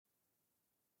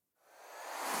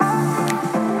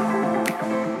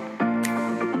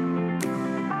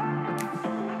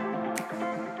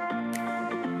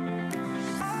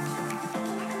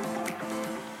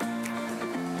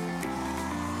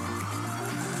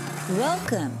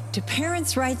Welcome to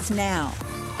Parents' Rights Now,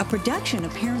 a production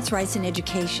of Parents' Rights in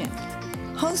Education,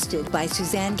 hosted by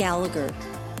Suzanne Gallagher.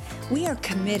 We are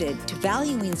committed to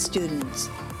valuing students,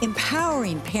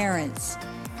 empowering parents,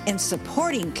 and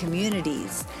supporting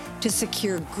communities to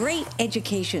secure great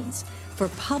educations for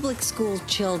public school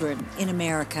children in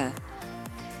America.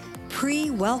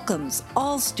 PRE welcomes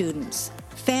all students,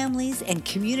 families, and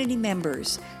community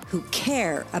members who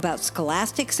care about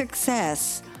scholastic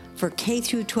success for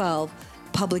K-12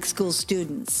 public school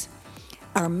students.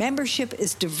 Our membership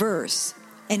is diverse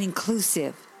and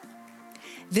inclusive.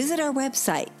 Visit our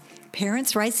website,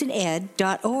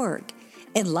 parentsrightsined.org,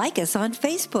 and like us on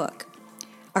Facebook.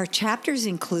 Our chapters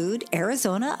include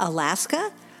Arizona,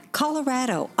 Alaska,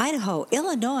 Colorado, Idaho,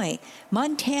 Illinois,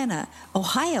 Montana,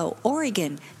 Ohio,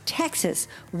 Oregon, Texas,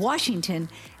 Washington,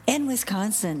 and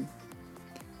Wisconsin.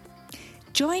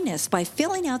 Join us by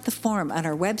filling out the form on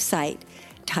our website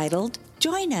titled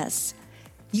Join Us.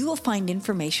 You will find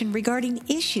information regarding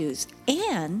issues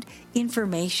and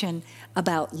information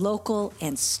about local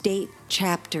and state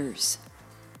chapters.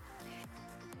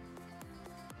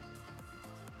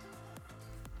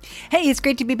 Hey, it's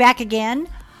great to be back again.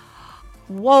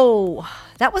 Whoa,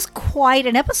 that was quite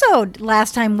an episode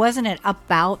last time, wasn't it,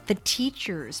 about the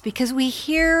teachers? Because we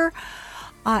hear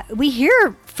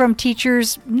from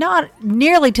teachers not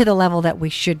nearly to the level that we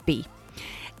should be.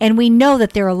 And we know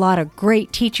that there are a lot of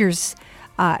great teachers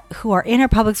who are in our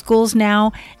public schools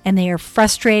now, and they are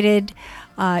frustrated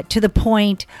to the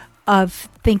point of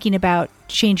thinking about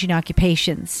changing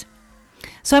occupations.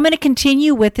 So I'm going to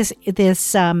continue with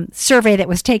this survey that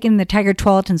was taken in the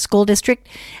Tigard-Tualatin School District.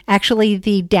 Actually,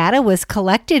 the data was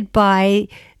collected by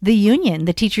the union,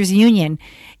 the teachers' union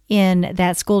in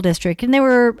that school district. And there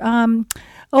were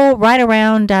right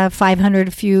around 500,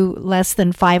 a few less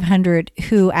than 500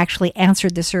 who actually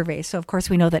answered the survey. So, of course,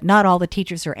 we know that not all the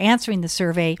teachers are answering the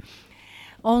survey,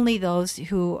 only those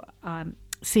who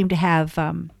seem to have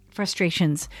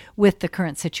frustrations with the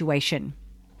current situation.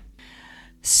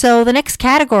 So the next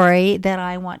category that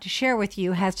I want to share with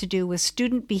you has to do with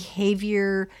student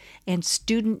behavior and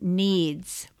student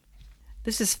needs.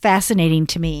 This is fascinating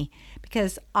to me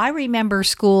because I remember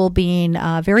school being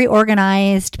very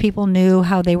organized. People knew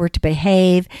how they were to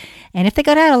behave. And if they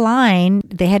got out of line,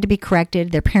 they had to be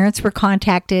corrected. Their parents were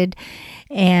contacted.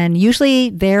 And usually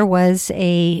there was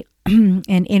an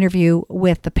interview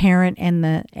with the parent and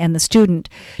the student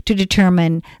to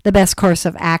determine the best course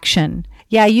of action.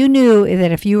 Yeah, you knew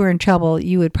that if you were in trouble,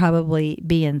 you would probably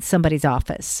be in somebody's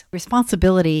office.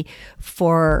 Responsibility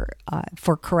for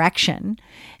correction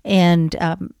and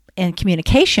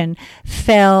communication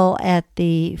fell at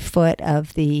the foot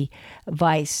of the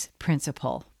vice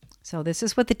principal. So this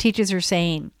is what the teachers are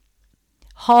saying.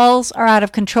 Halls are out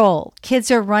of control.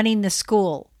 Kids are running the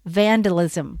school.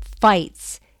 Vandalism,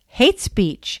 fights, hate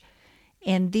speech.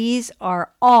 And these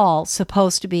are all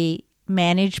supposed to be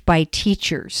managed by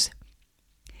teachers.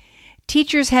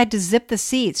 Teachers had to zip the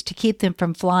seats to keep them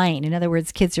from flying. In other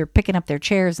words, kids are picking up their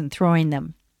chairs and throwing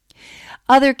them.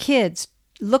 Other kids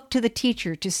look to the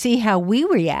teacher to see how we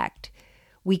react.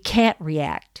 We can't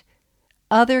react.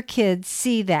 Other kids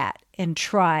see that and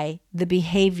try the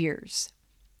behaviors.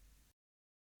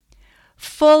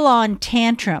 Full-on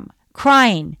tantrum,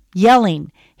 crying,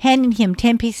 yelling, handing him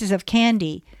 10 pieces of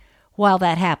candy while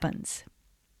that happens.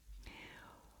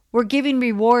 We're giving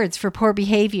rewards for poor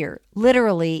behavior,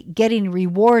 literally getting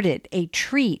rewarded, a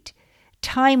treat,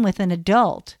 time with an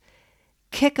adult,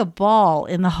 kick a ball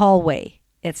in the hallway,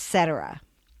 etc.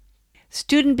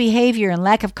 Student behavior and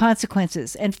lack of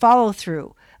consequences and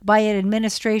follow-through by an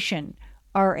administration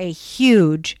are a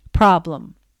huge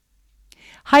problem.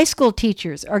 High school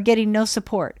teachers are getting no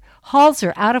support. Halls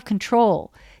are out of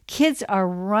control. Kids are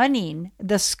running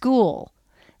the school.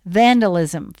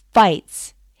 Vandalism,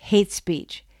 fights, hate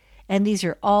speech. And these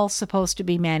are all supposed to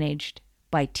be managed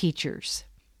by teachers.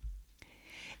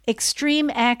 Extreme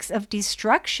acts of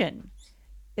destruction,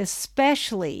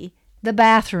 especially the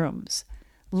bathrooms,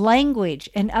 language,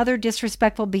 and other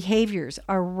disrespectful behaviors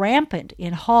are rampant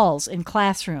in halls and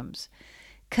classrooms.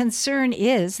 Concern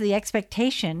is the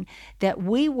expectation that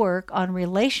we work on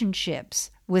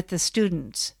relationships with the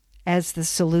students as the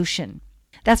solution.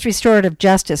 That's restorative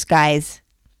justice, guys.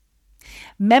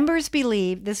 Members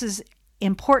believe this is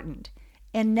important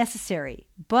and necessary,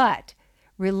 but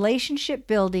relationship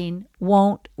building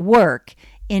won't work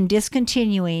in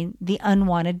discontinuing the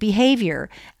unwanted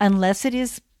behavior unless it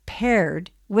is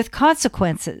paired with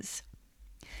consequences.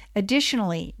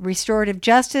 Additionally, restorative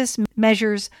justice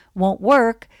measures won't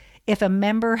work if a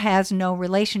member has no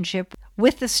relationship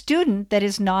with the student that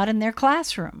is not in their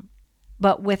classroom.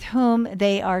 but with whom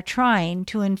they are trying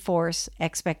to enforce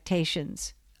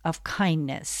expectations of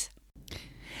kindness.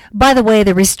 By the way,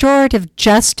 the restorative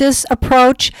justice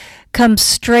approach comes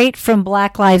straight from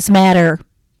Black Lives Matter.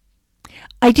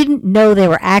 I didn't know they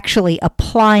were actually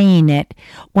applying it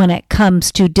when it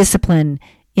comes to discipline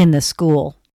in the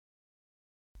school.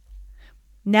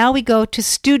 Now we go to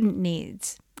student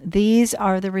needs. These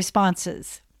are the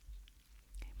responses.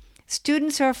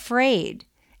 Students are afraid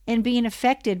and being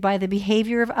affected by the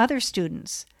behavior of other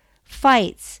students.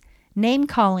 Fights,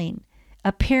 name-calling,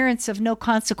 appearance of no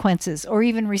consequences or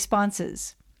even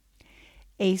responses.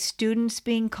 Students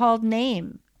being called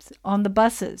names on the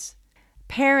buses.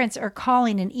 Parents are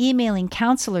calling and emailing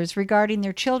counselors regarding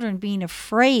their children being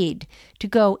afraid to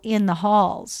go in the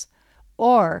halls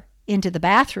or into the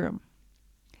bathroom.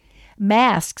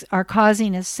 Masks are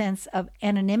causing a sense of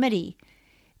anonymity.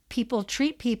 People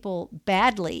treat people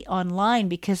badly online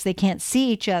because they can't see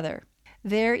each other.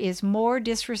 There is more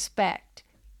disrespect.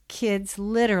 Kids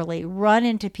literally run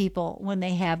into people when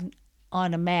they have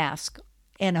on a mask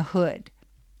and a hood.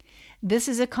 This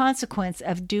is a consequence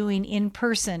of doing in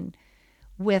person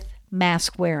with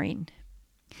mask wearing.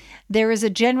 There is a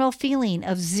general feeling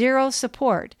of zero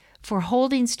support for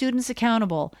holding students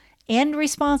accountable and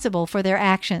responsible for their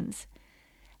actions.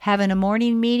 Having a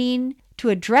morning meeting to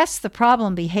address the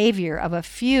problem behavior of a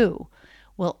few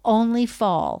will only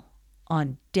fall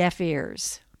on deaf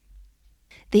ears.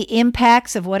 The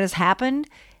impacts of what has happened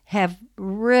have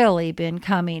really been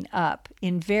coming up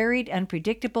in varied,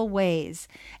 unpredictable ways,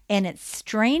 and at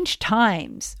strange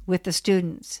times with the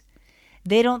students.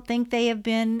 They don't think they have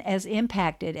been as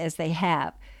impacted as they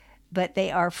have, but they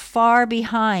are far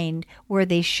behind where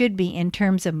they should be in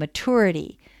terms of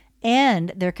maturity,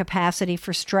 and their capacity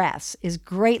for stress is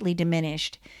greatly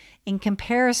diminished in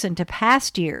comparison to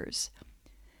past years.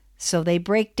 So they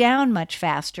break down much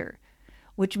faster,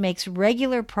 which makes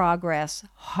regular progress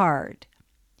hard.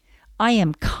 I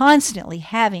am constantly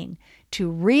having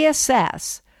to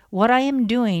reassess what I am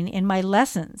doing in my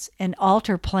lessons and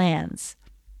alter plans.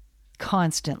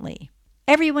 Constantly.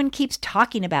 Everyone keeps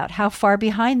talking about how far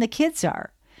behind the kids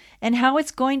are and how it's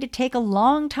going to take a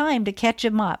long time to catch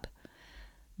them up.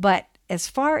 But as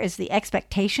far as the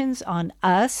expectations on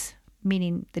us,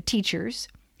 meaning the teachers,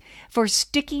 for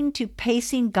sticking to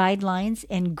pacing guidelines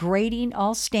and grading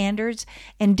all standards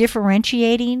and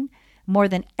differentiating more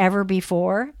than ever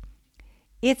before,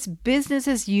 it's business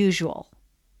as usual.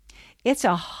 It's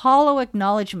a hollow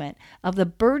acknowledgement of the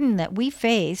burden that we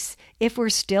face if we're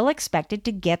still expected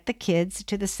to get the kids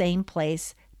to the same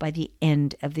place by the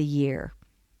end of the year.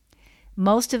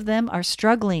 Most of them are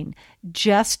struggling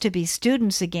just to be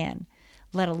students again,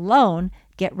 let alone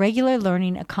get regular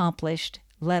learning accomplished,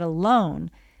 let alone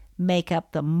make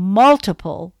up the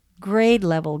multiple grade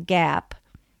level gap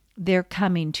they're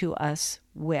coming to us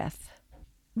with.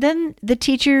 Then the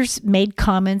teachers made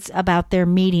comments about their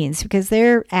meetings because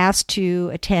they're asked to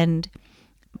attend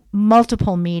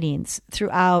multiple meetings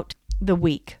throughout the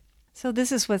week. So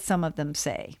this is what some of them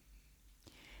say.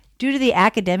 Due to the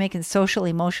academic and social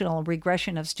emotional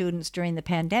regression of students during the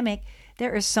pandemic,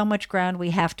 there is so much ground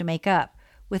we have to make up,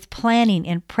 with planning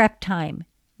and prep time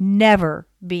never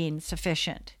being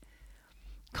sufficient.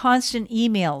 Constant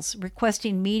emails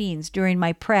requesting meetings during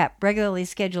my prep, regularly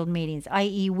scheduled meetings,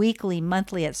 i.e. weekly,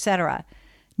 monthly, etc.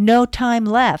 No time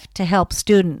left to help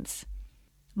students.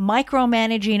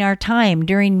 Micromanaging our time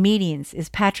during meetings is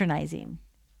patronizing.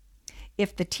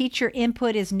 If the teacher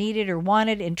input is needed or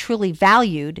wanted and truly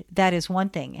valued, that is one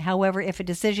thing. However, if a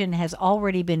decision has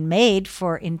already been made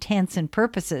for intents and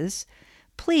purposes,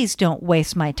 please don't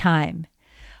waste my time.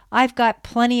 I've got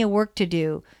plenty of work to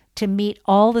do to meet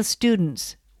all the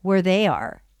students where they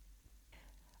are.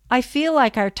 I feel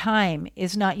like our time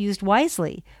is not used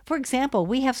wisely. For example,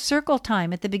 we have circle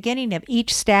time at the beginning of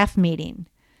each staff meeting.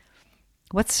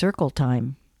 What's circle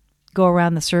time? Go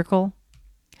around the circle?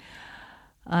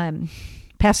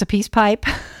 Pass a peace pipe?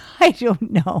 I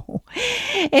don't know.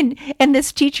 And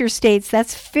this teacher states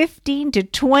that's 15 to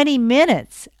 20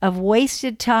 minutes of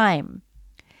wasted time.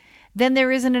 Then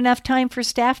there isn't enough time for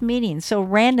staff meetings, so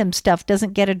random stuff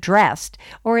doesn't get addressed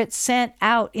or it's sent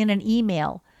out in an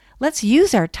email. Let's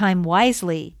use our time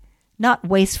wisely, not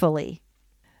wastefully.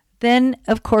 Then,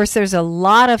 of course, there's a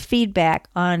lot of feedback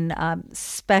on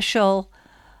special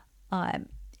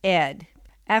ed.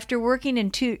 After working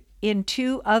in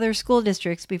two other school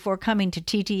districts before coming to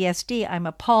TTSD, I'm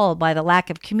appalled by the lack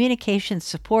of communication,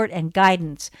 support, and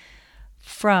guidance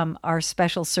from our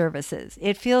special services.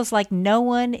 It feels like no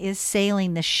one is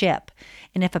sailing the ship.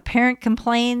 And if a parent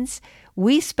complains,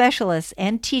 we specialists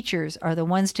and teachers are the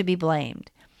ones to be blamed.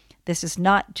 This is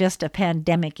not just a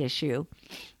pandemic issue.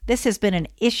 This has been an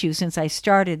issue since I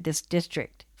started this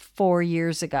district 4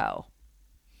 years ago.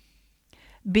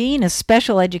 Being a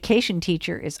special education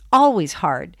teacher is always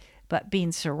hard, but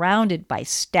being surrounded by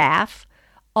staff,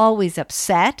 always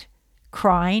upset,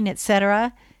 crying,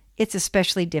 etc., it's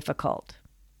especially difficult.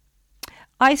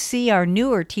 I see our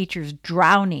newer teachers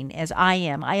drowning as I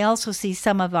am. I also see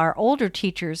some of our older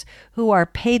teachers who are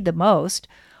paid the most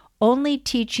only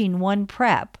teaching 1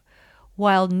 prep,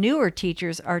 while newer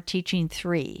teachers are teaching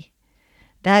 3.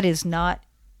 That is not,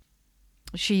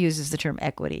 she uses the term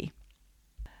equity.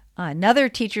 Another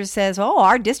teacher says,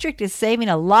 our district is saving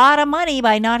a lot of money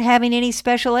by not having any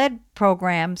special ed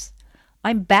programs.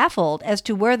 I'm baffled as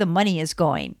to where the money is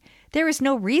going. There is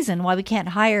no reason why we can't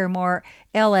hire more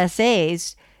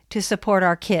LSAs to support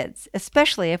our kids,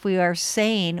 especially if we are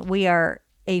saying we are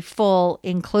a full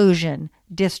inclusion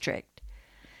district.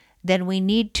 Then we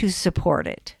need to support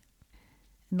it.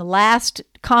 And the last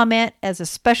comment, as a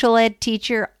special ed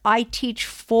teacher, I teach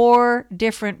 4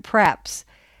 different preps,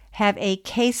 have a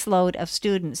caseload of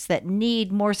students that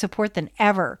need more support than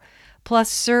ever, plus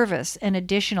service an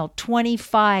additional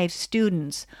 25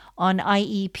 students on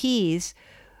IEPs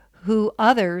who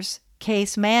others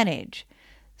case manage.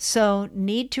 So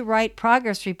need to write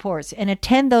progress reports and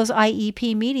attend those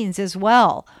IEP meetings as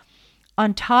well.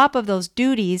 On top of those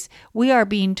duties, we are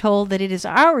being told that it is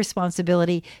our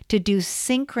responsibility to do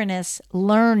synchronous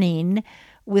learning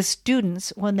with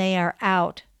students when they are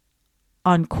out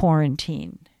on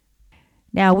quarantine.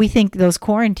 Now, we think those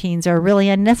quarantines are really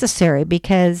unnecessary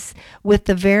because with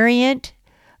the variant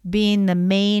being the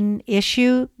main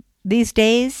issue these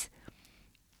days,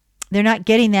 they're not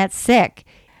getting that sick.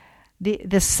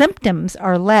 The symptoms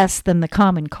are less than the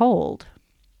common cold.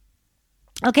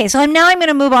 Okay, so I'm going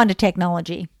to move on to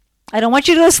technology. I don't want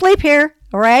you to go to sleep here,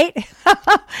 all right?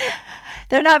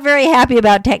 They're not very happy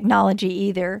about technology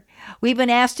either. We've been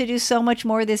asked to do so much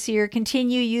more this year.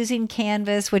 Continue using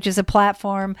Canvas, which is a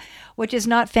platform which is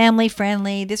not family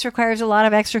friendly. This requires a lot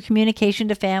of extra communication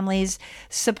to families.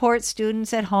 Support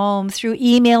students at home through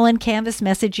email and Canvas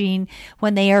messaging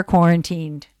when they are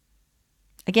quarantined.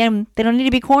 Again, they don't need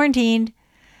to be quarantined.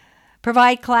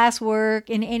 Provide classwork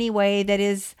in any way that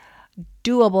is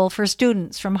doable for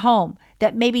students from home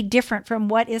that may be different from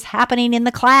what is happening in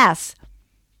the class.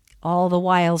 All the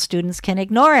while, students can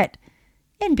ignore it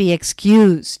and be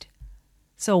excused.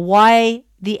 So why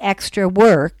the extra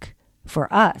work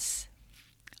for us?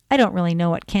 I don't really know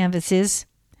what Canvas is,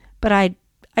 but I'd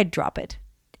drop it.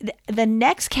 The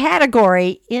next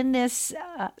category in this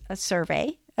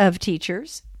survey of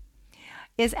teachers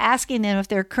is asking them if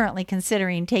they're currently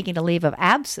considering taking a leave of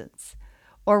absence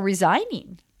or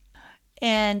resigning.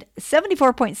 And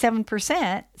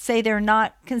 74.7% say they're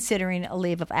not considering a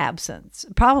leave of absence,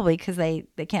 probably because they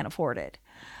can't afford it.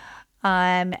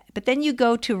 But then you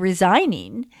go to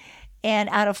resigning, and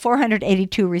out of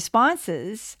 482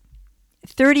 responses,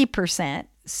 30%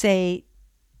 say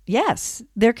yes,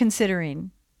 they're considering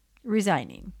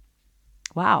resigning.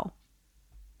 Wow.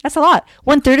 That's a lot.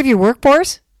 1/3 of your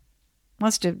workforce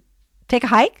wants to take a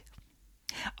hike?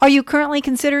 Are you currently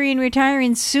considering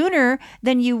retiring sooner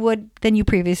than you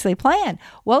previously planned?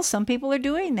 Well, some people are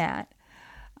doing that.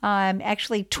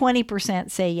 Actually, 20%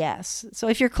 say yes. So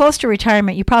if you're close to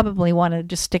retirement, you probably want to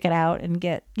just stick it out and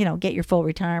get your full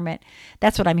retirement.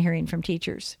 That's what I'm hearing from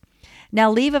teachers. Now,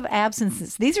 leave of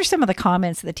absences. These are some of the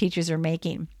comments that teachers are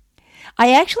making.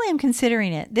 I actually am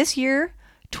considering it. This year,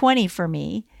 20 for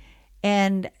me,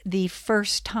 and the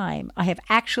first time I have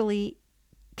actually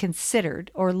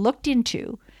considered or looked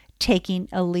into taking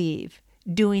a leave,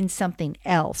 doing something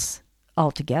else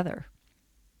altogether.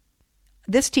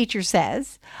 This teacher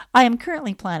says, I am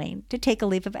currently planning to take a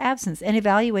leave of absence and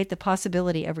evaluate the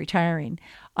possibility of retiring.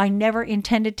 I never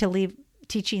intended to leave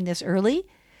teaching this early,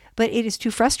 but it is too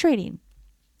frustrating.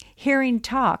 Hearing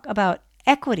talk about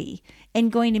equity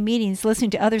and going to meetings,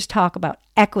 listening to others talk about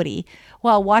equity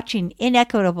while watching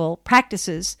inequitable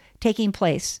practices taking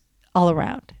place all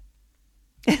around.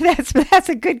 That's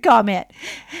a good comment.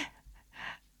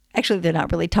 Actually, they're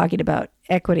not really talking about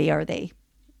equity, are they?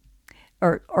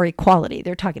 Or equality.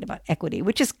 They're talking about equity,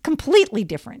 which is completely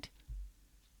different.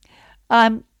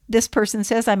 This person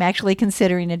says, I'm actually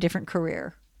considering a different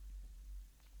career.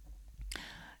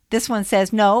 This one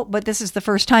says, no, but this is the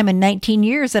first time in 19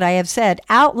 years that I have said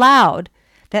out loud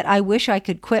that I wish I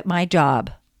could quit my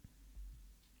job.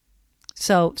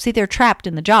 So, see, they're trapped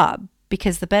in the job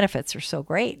because the benefits are so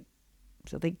great.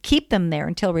 So they keep them there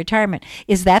until retirement.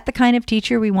 Is that the kind of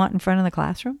teacher we want in front of the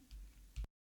classroom?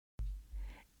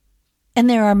 And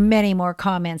there are many more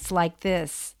comments like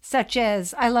this, such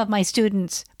as, I love my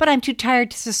students, but I'm too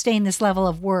tired to sustain this level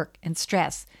of work and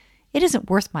stress. It isn't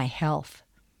worth my health.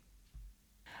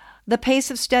 The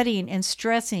pace of studying and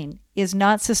stressing is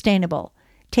not sustainable.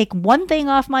 Take one thing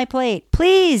off my plate,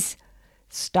 please.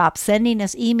 Stop sending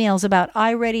us emails about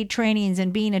iReady trainings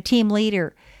and being a team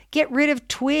leader. Get rid of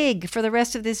Twig for the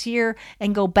rest of this year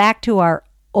and go back to our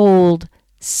old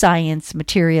science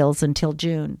materials until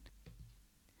June.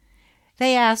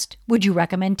 They asked, would you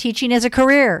recommend teaching as a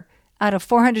career? Out of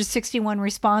 461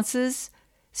 responses,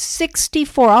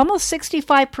 64, almost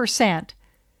 65%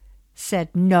 said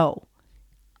no,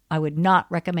 I would not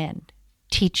recommend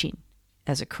teaching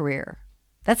as a career.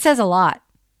 That says a lot.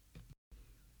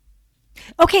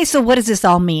 Okay, so what does this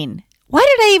all mean? Why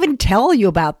did I even tell you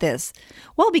about this?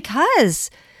 Well, because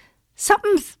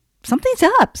something's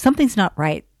up. Something's not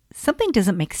right. Something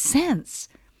doesn't make sense.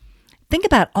 Think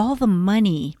about all the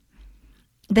money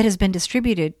that has been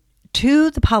distributed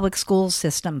to the public school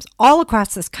systems all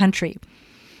across this country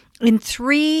in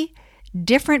 3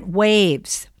 different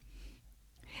waves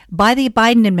by the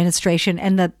Biden administration,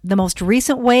 and the most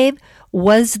recent wave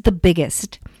was the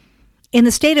biggest. In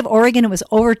the state of Oregon, it was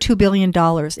over $2 billion.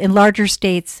 In larger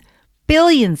states,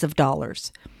 billions of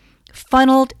dollars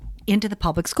funneled into the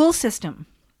public school system.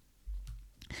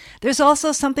 There's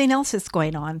also something else that's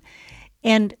going on.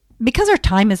 And because our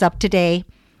time is up today,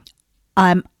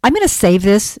 I'm going to save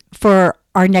this for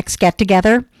our next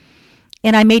get-together.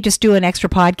 And I may just do an extra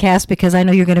podcast because I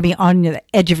know you're going to be on the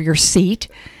edge of your seat.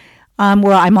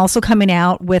 Where I'm also coming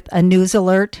out with a news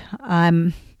alert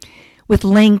with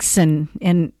links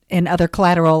and other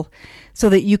collateral so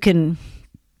that you can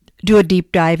do a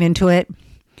deep dive into it.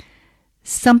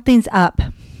 Something's up.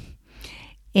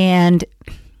 And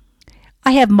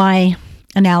I have my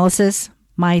analysis,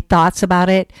 my thoughts about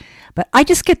it, but I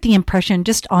just get the impression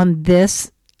just on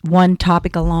this one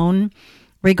topic alone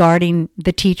regarding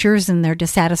the teachers and their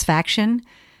dissatisfaction,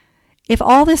 if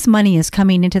all this money is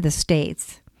coming into the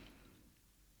states,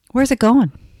 where's it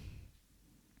going?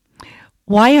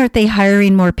 Why aren't they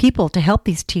hiring more people to help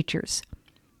these teachers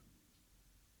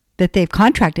that they've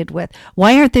contracted with?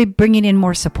 Why aren't they bringing in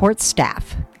more support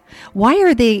staff? Why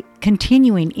are they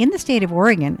continuing, in the state of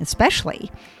Oregon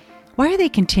especially, why are they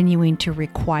continuing to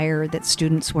require that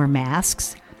students wear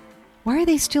masks? Why are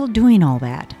they still doing all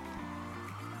that?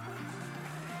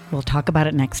 We'll talk about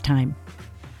it next time.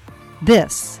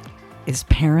 This is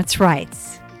Parents'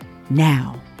 Rights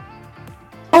Now.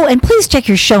 Oh, and please check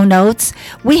your show notes.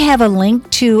 We have a link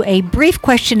to a brief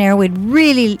questionnaire we'd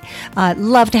really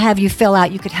love to have you fill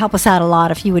out. You could help us out a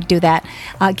lot if you would do that.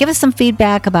 Give us some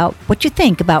feedback about what you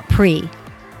think about PRE.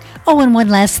 Oh, and one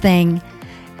last thing.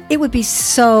 It would be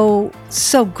so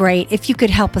great if you could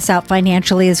help us out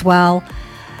financially as well.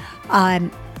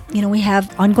 We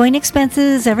have ongoing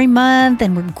expenses every month,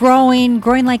 and we're growing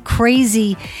like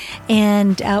crazy.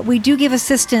 And we do give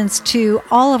assistance to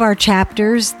all of our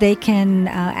chapters. They can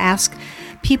ask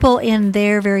people in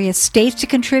their various states to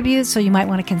contribute, so you might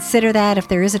want to consider that. If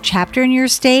there is a chapter in your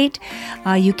state,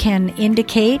 you can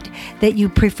indicate that you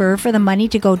prefer for the money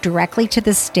to go directly to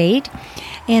the state.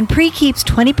 And PRE keeps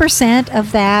 20%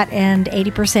 of that, and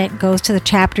 80% goes to the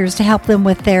chapters to help them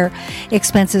with their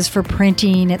expenses for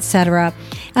printing, etc.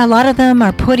 A lot of them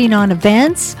are putting on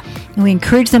events, and we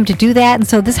encourage them to do that. And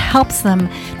so this helps them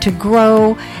to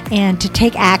grow and to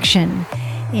take action.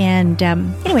 And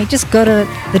anyway, just go to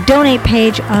the donate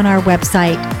page on our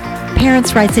website,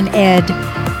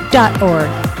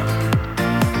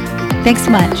 parentsrightsined.org. Thanks so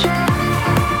much.